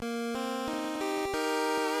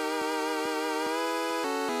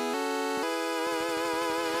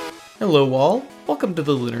Hello all, welcome to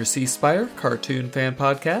the Lunar Sea Spire Cartoon Fan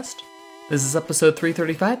Podcast. This is episode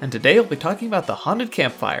 335, and today we'll be talking about the Haunted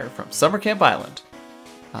Campfire from Summer Camp Island.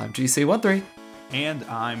 I'm GC13. And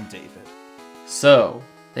I'm David. So,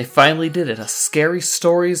 they finally did it, a Scary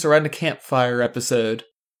Stories Around a Campfire episode.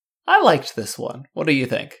 I liked this one. What do you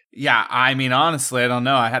think? Yeah, I mean, honestly, I don't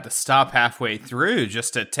know. I had to stop halfway through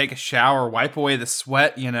just to take a shower, wipe away the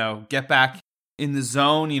sweat, get back in the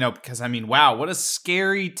zone, because, I mean, wow, what a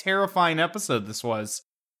scary, terrifying episode this was.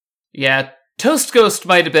 Yeah, Toast Ghost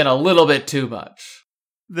might have been a little bit too much.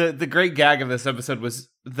 The great gag of this episode was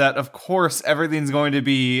that, of course, everything's going to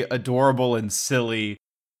be adorable and silly,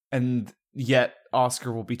 and yet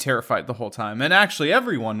Oscar will be terrified the whole time. And actually,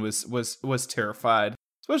 everyone was terrified,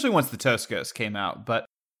 especially once the Toast Ghost came out. But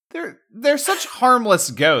they're such harmless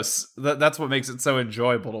ghosts that's what makes it so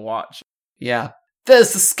enjoyable to watch. Yeah.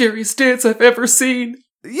 That's the scariest dance I've ever seen.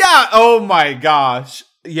 Yeah, oh my gosh.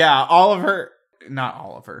 Yeah, not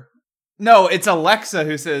Oliver. No, it's Alexa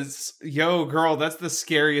who says, "Yo, girl, that's the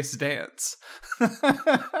scariest dance."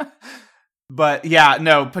 But yeah,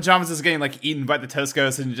 no, Pajamas is getting eaten by the Toast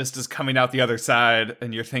Ghost and just is coming out the other side,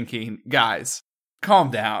 and you're thinking, guys,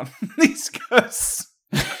 calm down. These ghosts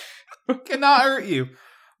cannot hurt you.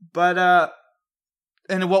 But,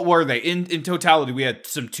 and what were they? In totality, we had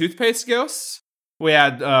some toothpaste ghosts. We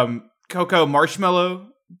had Cocoa Marshmallow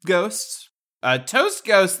ghosts, a Toast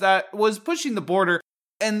Ghost that was pushing the border,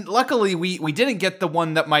 and luckily we didn't get the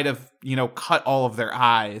one that might have, cut all of their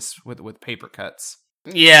eyes with paper cuts.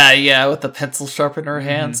 Yeah, with the pencil sharpener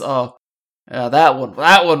hands. Oh, that one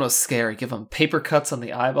was scary. Give them paper cuts on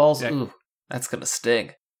the eyeballs. Yeah. Ooh, that's gonna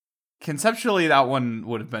sting. Conceptually, that one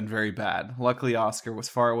would have been very bad. Luckily, Oscar was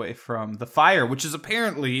far away from the fire, which is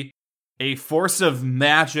apparently a force of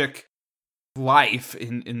magic life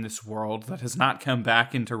in this world that has not come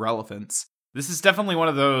back into relevance. This is definitely one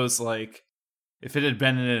of those, if it had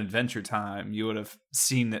been in Adventure Time, you would have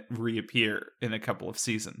seen it reappear in a couple of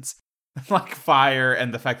seasons. Fire,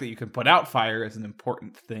 and the fact that you can put out fire is an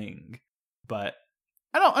important thing. But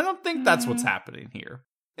I don't think that's what's happening here.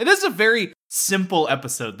 It is a very simple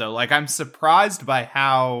episode, though. I'm surprised by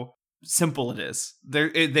how simple it is.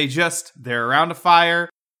 They're around a fire,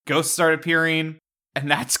 ghosts start appearing, and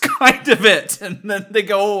that's kind of it. And then they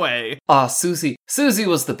go away. Aw, Susie. Susie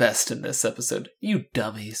was the best in this episode. You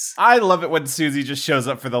dummies. I love it when Susie just shows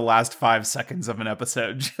up for the last 5 seconds of an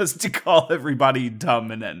episode just to call everybody dumb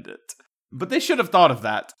and end it. But they should have thought of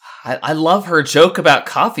that. I love her joke about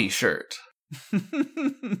coffee shirt.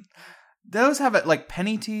 Those have it,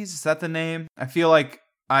 Penny Tees, is that the name? I feel like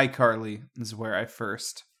iCarly is where I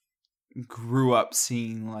first grew up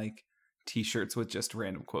seeing, t-shirts with just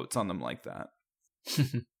random quotes on them like that.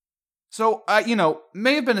 So,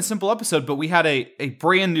 may have been a simple episode, but we had a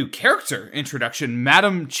brand new character introduction,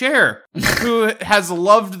 Madam Chair, who has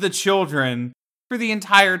loved the children for the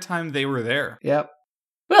entire time they were there. Yep.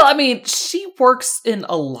 Well, I mean, she works in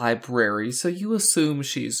a library, so you assume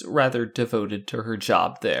she's rather devoted to her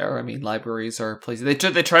job there. I mean, libraries are places... They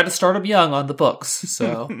try to start them young on the books,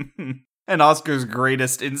 so... And Oscar's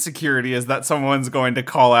greatest insecurity is that someone's going to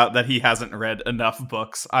call out that he hasn't read enough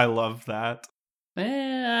books. I love that.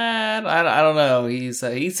 Man, I don't know. He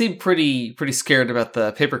seemed pretty scared about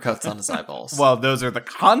the paper cuts on his eyeballs. Well, those are the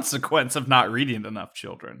consequence of not reading enough,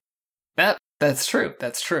 children. That's true.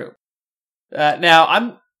 That's true. Now,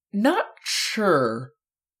 I'm not sure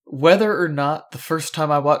whether or not the first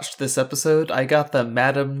time I watched this episode, I got the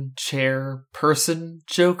Madam Chair person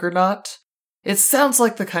joke or not. It sounds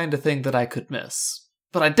like the kind of thing that I could miss,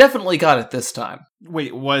 but I definitely got it this time.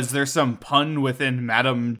 Wait, was there some pun within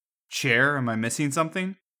Madam Chair? Am I missing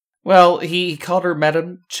something? Well, he called her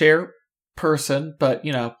Madam Chair person, but,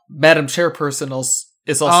 Madam Chairperson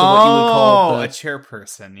is also what you would call a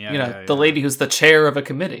chairperson. Yeah, the lady who's the chair of a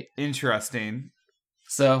committee. Interesting.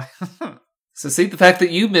 So see, the fact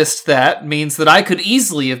that you missed that means that I could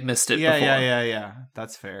easily have missed it before. Yeah.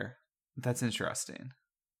 That's fair. That's interesting.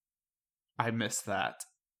 I missed that.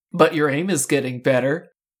 But your aim is getting better.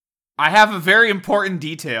 I have a very important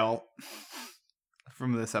detail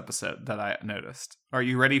from this episode that I noticed. Are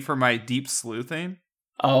you ready for my deep sleuthing?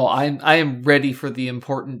 Oh, I am ready for the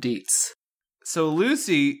important deets. So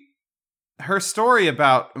Lucy, her story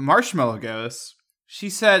about marshmallow ghosts, she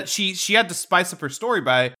said she had to spice up her story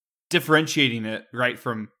by differentiating it right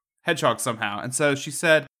from hedgehog somehow. And so she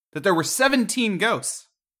said that there were 17 ghosts.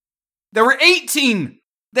 There were 18!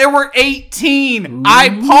 There were 18! Ooh. I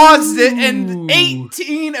paused it and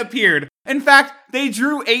 18 appeared. In fact, they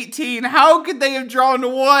drew 18. How could they have drawn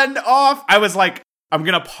one off? I was like, I'm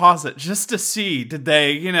gonna pause it just to see. Did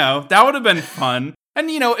they, that would have been fun. And,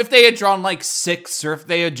 if they had drawn like 6 or if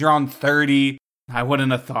they had drawn 30, I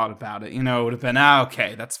wouldn't have thought about it. It would have been,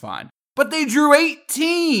 okay, that's fine. But they drew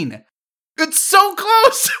 18. It's so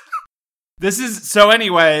close. This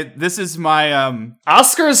is my,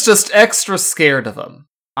 Oscar's just extra scared of him.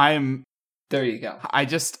 There you go. I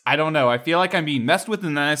don't know. I feel like I'm being messed with,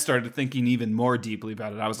 and then I started thinking even more deeply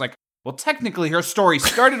about it. I was like, well, technically her story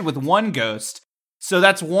started with 1 ghost, so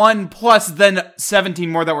that's 1 plus then 17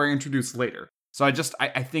 more that were introduced later. So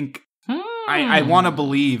I think I want to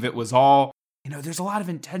believe it was all, there's a lot of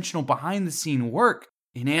intentional behind the scene work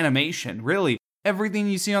in animation. Really, everything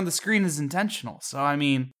you see on the screen is intentional. So, I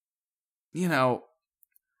mean,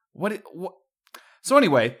 what? So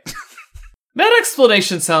anyway, that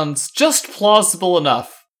explanation sounds just plausible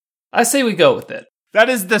enough. I say we go with it. That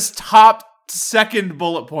is this top second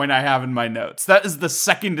bullet point I have in my notes. That is the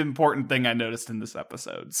second important thing I noticed in this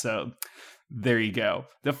episode. So there you go.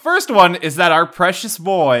 The first one is that our precious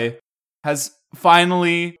boy has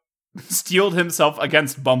finally steeled himself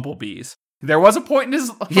against bumblebees. There was a point in his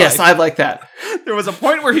life. Yes, I like that. There was a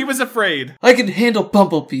point where he was afraid. I can handle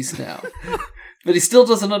bumblebees now. But he still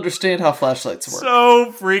doesn't understand how flashlights work.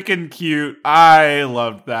 So freaking cute. I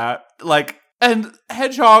loved that. And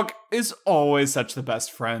Hedgehog is always such the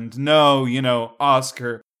best friend. No,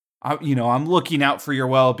 Oscar, I'm looking out for your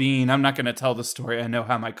well-being. I'm not going to tell the story. I know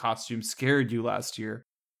how my costume scared you last year.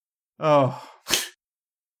 Oh.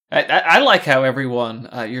 I like how everyone,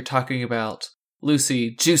 you're talking about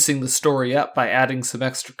Lucy juicing the story up by adding some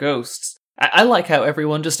extra ghosts. I like how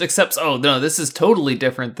everyone just accepts, oh, no, this is totally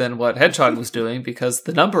different than what Hedgehog was doing because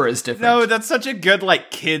the number is different. No, that's such a good,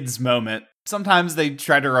 kids moment. Sometimes they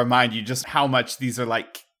try to remind you just how much these are,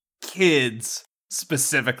 kids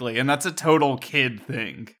specifically, and that's a total kid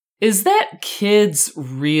thing. Is that kids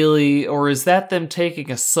really, or is that them taking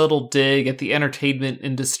a subtle dig at the entertainment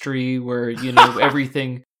industry where,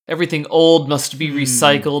 everything old must be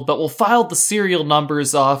recycled, but we'll file the serial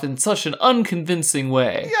numbers off in such an unconvincing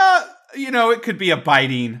way? Yeah, it could be a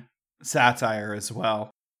biting satire as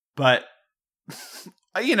well. But,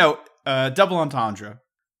 double entendre.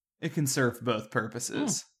 It can serve both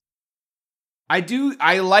purposes.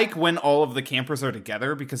 I like when all of the campers are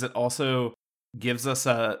together because it also gives us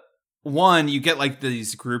you get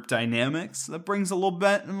these group dynamics that brings a little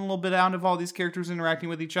bit out of all these characters interacting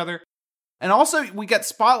with each other. And also we get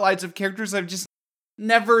spotlights of characters I just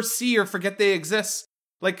never see or forget they exist.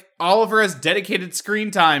 Oliver has dedicated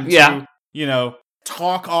screen time to,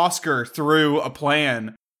 talk Oscar through a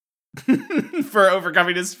plan for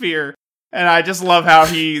overcoming his fear. And I just love how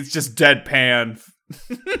he's just deadpan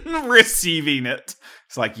receiving it.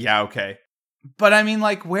 It's yeah, okay. But I mean,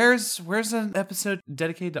 where's an episode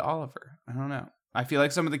dedicated to Oliver? I don't know. I feel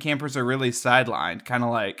like some of the campers are really sidelined, kind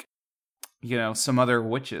of some other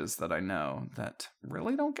witches that I know that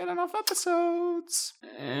really don't get enough episodes.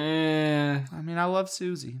 I mean, I love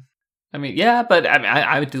Susie. I mean, yeah, but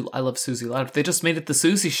I love Susie a lot. If they just made it the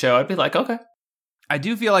Susie show, I'd be like, okay. I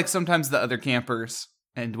do feel like sometimes the other campers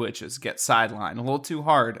and witches get sidelined a little too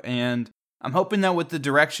hard, and I'm hoping that with the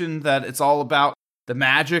direction that it's all about the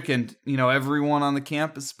magic and, everyone on the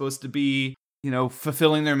camp is supposed to be,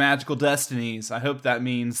 fulfilling their magical destinies. I hope that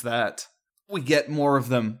means that we get more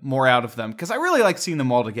out of them, because I really like seeing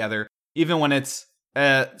them all together, even when it's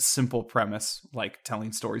a simple premise, like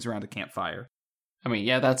telling stories around a campfire. I mean,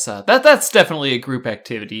 yeah, that's definitely a group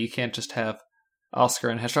activity. You can't just have Oscar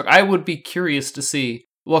and Hedgehog. I would be curious to see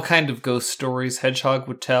what kind of ghost stories Hedgehog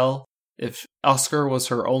would tell if Oscar was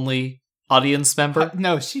her only audience member.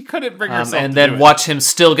 No, she couldn't bring herself and then watch him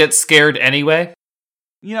still get scared anyway.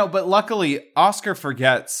 But luckily, Oscar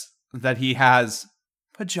forgets that he has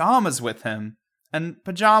pajamas with him. And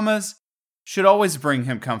pajamas should always bring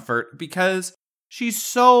him comfort because she's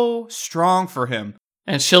so strong for him.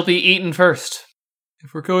 And she'll be eaten first.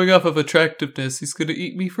 If we're going off of attractiveness, he's going to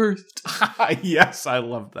eat me first. Yes, I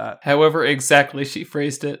love that. However exactly she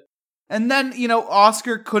phrased it. And then,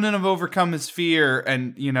 Oscar couldn't have overcome his fear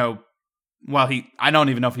and, I don't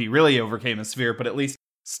even know if he really overcame his fear, but at least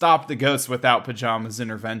stopped the ghost without Pajama's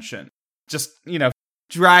intervention. Just,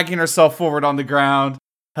 dragging herself forward on the ground,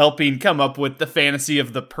 helping come up with the fantasy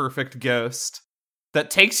of the perfect ghost that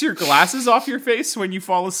takes your glasses off your face when you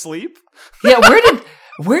fall asleep. Yeah,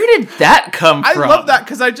 where did that come from? I love that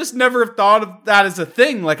because I just never thought of that as a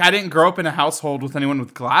thing. I didn't grow up in a household with anyone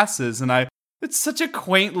with glasses, and it's such a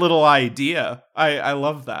quaint little idea. I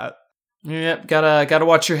love that. Yep, gotta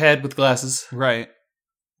watch your head with glasses. Right.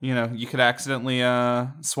 You could accidentally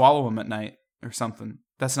swallow them at night or something.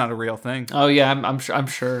 That's not a real thing. Oh yeah, I'm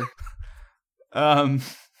sure. But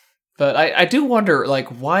But I do wonder, like,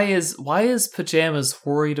 why is Pajamas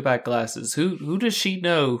worried about glasses? Who does she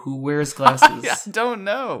know who wears glasses? I don't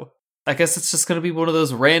know. I guess it's just going to be one of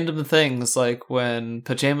those random things, like when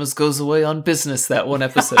Pajamas goes away on business that one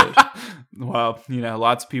episode. Well,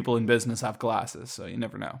 lots of people in business have glasses, so you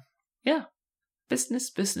never know. Yeah.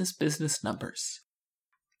 Business numbers.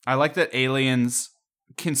 I like that aliens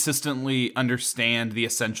consistently understand the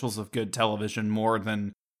essentials of good television more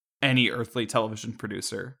than any earthly television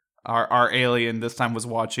producer. Our alien this time was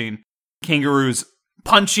watching kangaroos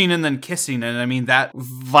punching and then kissing, and I mean that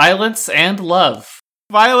violence and love.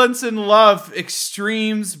 Violence and love,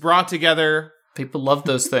 extremes brought together. People love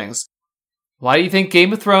those things. Why do you think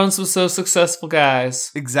Game of Thrones was so successful,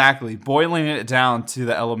 guys? Exactly. Boiling it down to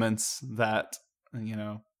the elements that,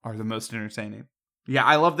 are the most entertaining. Yeah,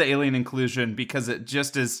 I love the alien inclusion because it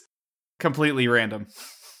just is completely random.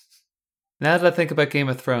 Now that I think about Game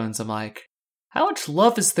of Thrones, I'm like, how much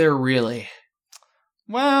love is there really?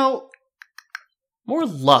 Well, more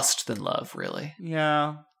lust than love, really.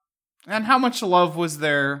 Yeah. And how much love was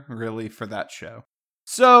there really for that show?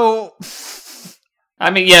 So,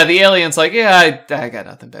 I mean, yeah, the alien's like, yeah, I got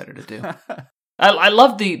nothing better to do. I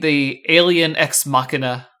love the alien ex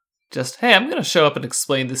machina. Just, hey, I'm going to show up and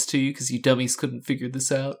explain this to you because you dummies couldn't figure this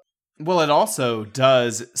out. Well, it also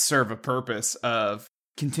does serve a purpose of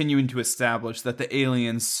continuing to establish that the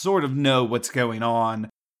aliens sort of know what's going on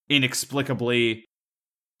inexplicably.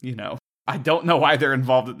 I don't know why they're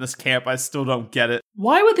involved in this camp. I still don't get it.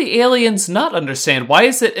 Why would the aliens not understand? Why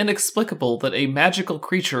is it inexplicable that a magical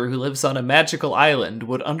creature who lives on a magical island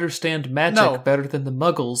would understand magic better than the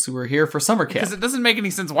muggles who are here for summer camp? Because it doesn't make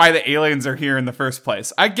any sense why the aliens are here in the first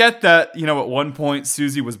place. I get that, at one point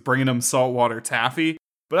Susie was bringing them saltwater taffy,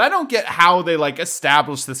 but I don't get how they,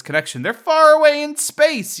 establish this connection. They're far away in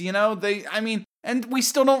space, and we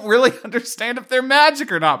still don't really understand if they're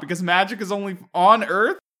magic or not, because magic is only on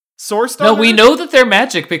Earth. No, we know that they're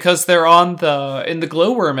magic because they're in the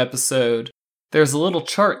glowworm episode. There's a little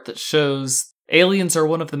chart that shows aliens are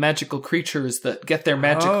one of the magical creatures that get their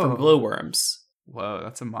magic from glowworms. Whoa,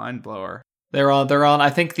 that's a mind blower. They're on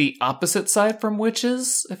I think the opposite side from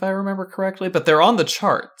witches, if I remember correctly, but they're on the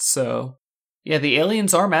chart. So, yeah, the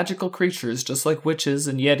aliens are magical creatures just like witches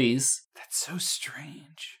and yetis. That's so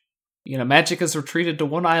strange. Magic is retreated to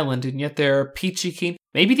one island, and yet they're peachy keen.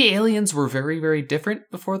 Maybe the aliens were very, very different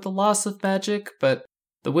before the loss of magic, but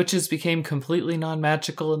the witches became completely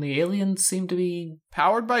non-magical, and the aliens seem to be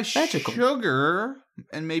powered by magical. Sugar,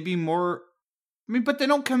 and maybe more. But they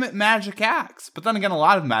don't commit magic acts. But then again, a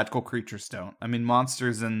lot of magical creatures don't.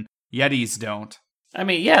 Monsters and yetis don't.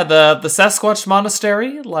 Yeah, the Sasquatch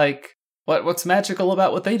Monastery, what's magical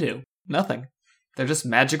about what they do? Nothing. They're just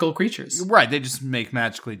magical creatures. Right, they just make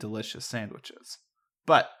magically delicious sandwiches.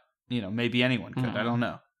 But, maybe anyone could. I don't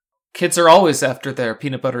know. Kids are always after their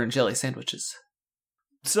peanut butter and jelly sandwiches.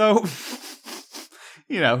 So,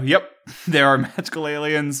 yep, there are magical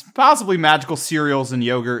aliens, possibly magical cereals and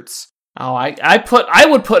yogurts. Oh, I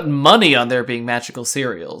would put money on there being magical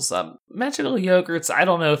cereals. Magical yogurts, I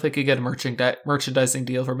don't know if they could get a merchandising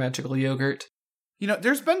deal for magical yogurt.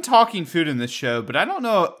 There's been talking food in this show, but I don't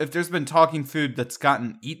know if there's been talking food that's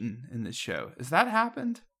gotten eaten in this show. Has that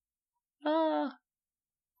happened?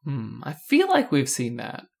 I feel like we've seen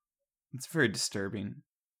that. It's very disturbing.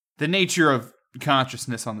 The nature of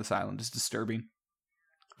consciousness on this island is disturbing.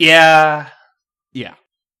 Yeah. Yeah.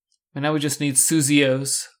 And now we just need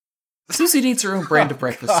Susie-O's. Susie needs her own brand of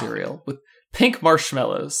breakfast cereal with pink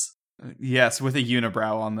marshmallows. Yes, with a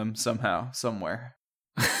unibrow on them somehow, somewhere.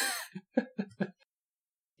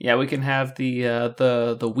 Yeah, we can have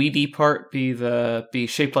the weedy part be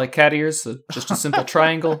shaped like cat ears, so just a simple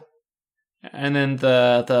triangle, and then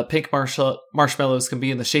the pink marshmallows can be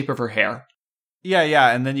in the shape of her hair. Yeah,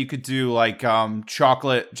 and then you could do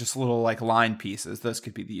chocolate, just little line pieces. Those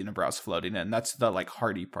could be the unibrows floating in. That's the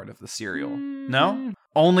hearty part of the cereal. No,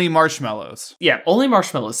 only marshmallows. Yeah, only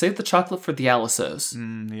marshmallows. Save the chocolate for the Alisos.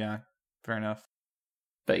 Yeah, fair enough.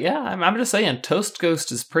 But yeah, I'm just saying, Toast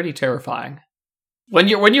Ghost is pretty terrifying. When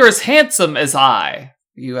you're as handsome as I,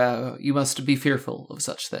 you must be fearful of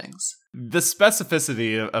such things. The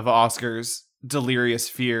specificity of Oscar's delirious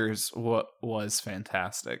fears was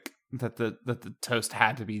fantastic. That the toast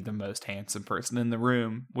had to be the most handsome person in the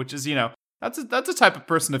room, which is that's a type of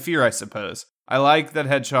person to fear, I suppose. I like that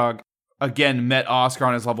Hedgehog again met Oscar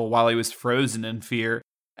on his level while he was frozen in fear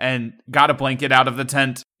and got a blanket out of the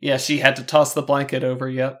tent. Yeah, she had to toss the blanket over.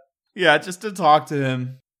 Yep. Yeah, just to talk to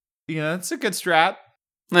him. It's a good strat.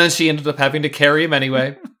 And then she ended up having to carry him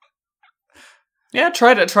anyway. Yeah,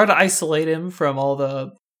 try to isolate him from all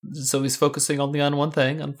the. So he's focusing only on one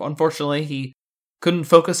thing. Unfortunately, he Couldn't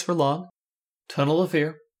focus for long. Tunnel of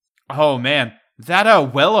Fear. Oh, man.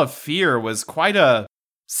 That Well of Fear was quite a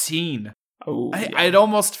scene. Oh, I'd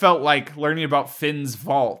almost felt like learning about Finn's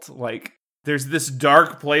vault. Like, there's this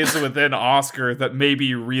dark place within Oscar that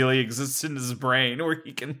maybe really exists in his brain where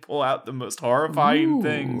he can pull out the most horrifying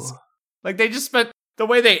things. Like, they just spent the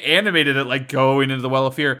way they animated it, like, going into the Well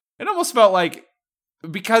of Fear. It almost felt like,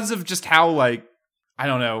 because of just how, like, I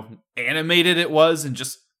don't know, animated it was and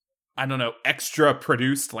just, I don't know, extra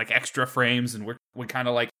produced, like, extra frames, and we kind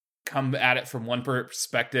of, like, come at it from one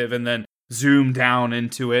perspective and then zoom down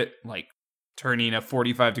into it, like, turning a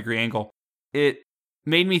 45-degree angle. It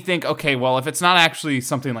made me think, okay, well, if it's not actually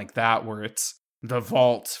something like that where it's the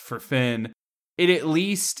vault for Finn, it at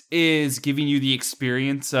least is giving you the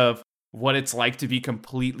experience of what it's like to be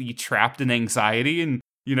completely trapped in anxiety, and,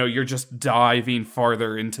 you know, you're just diving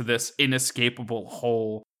farther into this inescapable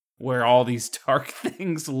hole where all these dark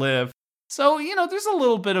things live. So, you know, there's a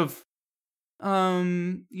little bit of,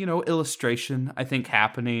 you know, illustration, I think,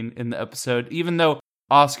 happening in the episode, even though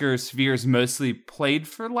Oscar's fears mostly played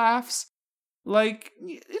for laughs. Like,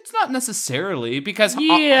 it's not necessarily, because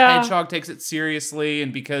Hedgehog takes it seriously,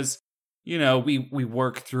 and because, you know, we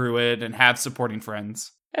work through it and have supporting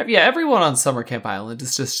friends. Yeah, everyone on Summer Camp Island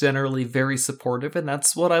is just generally very supportive, and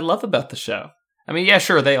that's what I love about the show. I mean, yeah,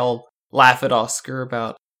 sure, they all laugh at Oscar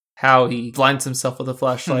about how he blinds himself with a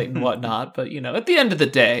flashlight and whatnot, but, you know, at the end of the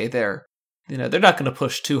day, they're not going to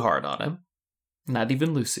push too hard on him. Not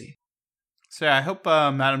even Lucy. So yeah, I hope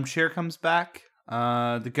Madam Chair comes back.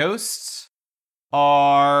 The ghosts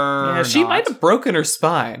are... Yeah, she might have broken her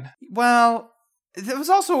spine. Well, it was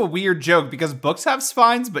also a weird joke, because books have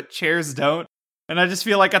spines, but chairs don't. And I just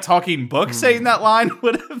feel like a talking book saying that line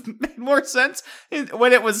would have made more sense.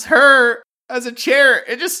 When it was her as a chair,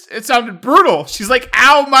 it sounded brutal. She's like,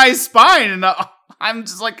 ow, my spine. And I'm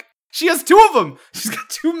just like, she has two of them. She's got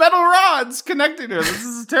two metal rods connecting her. This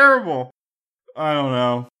is terrible. I don't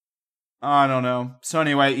know. So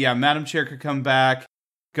anyway, yeah, Madam Chair could come back.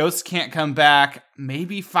 Ghosts can't come back.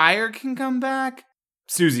 Maybe Fire can come back.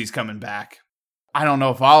 Susie's coming back. I don't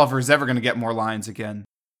know if Oliver's ever going to get more lines again.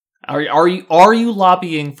 Are you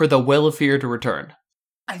lobbying for the Well of Fear to return?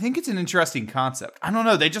 I think it's an interesting concept. I don't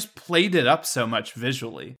know. They just played it up so much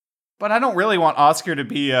visually. But I don't really want Oscar to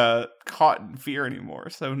be caught in fear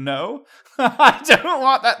anymore. So no, I don't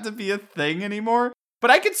want that to be a thing anymore.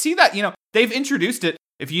 But I could see that, you know, they've introduced it.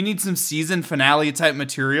 If you need some season finale type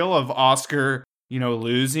material of Oscar, you know,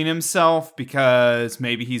 losing himself because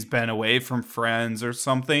maybe he's been away from friends or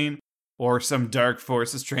something, or some dark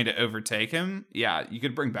force is trying to overtake him, yeah, you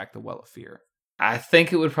could bring back the Well of Fear. I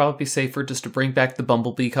think it would probably be safer just to bring back the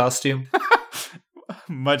Bumblebee costume.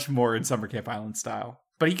 Much more in Summer Camp Island style.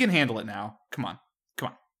 But he can handle it now. Come on.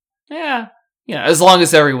 Yeah. You know, as long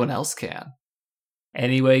as everyone else can.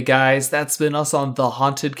 Anyway, guys, that's been us on The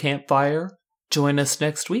Haunted Campfire. Join us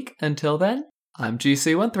next week. Until then, I'm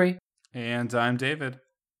GC13. And I'm David.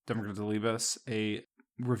 Don't forget to leave us a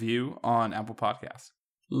review on Apple Podcasts.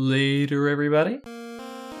 Later, everybody.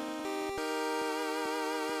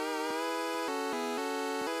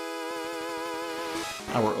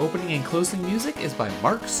 Our opening and closing music is by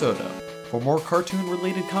Mark Soto. For more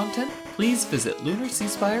cartoon-related content, please visit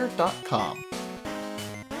lunarseaspire.com.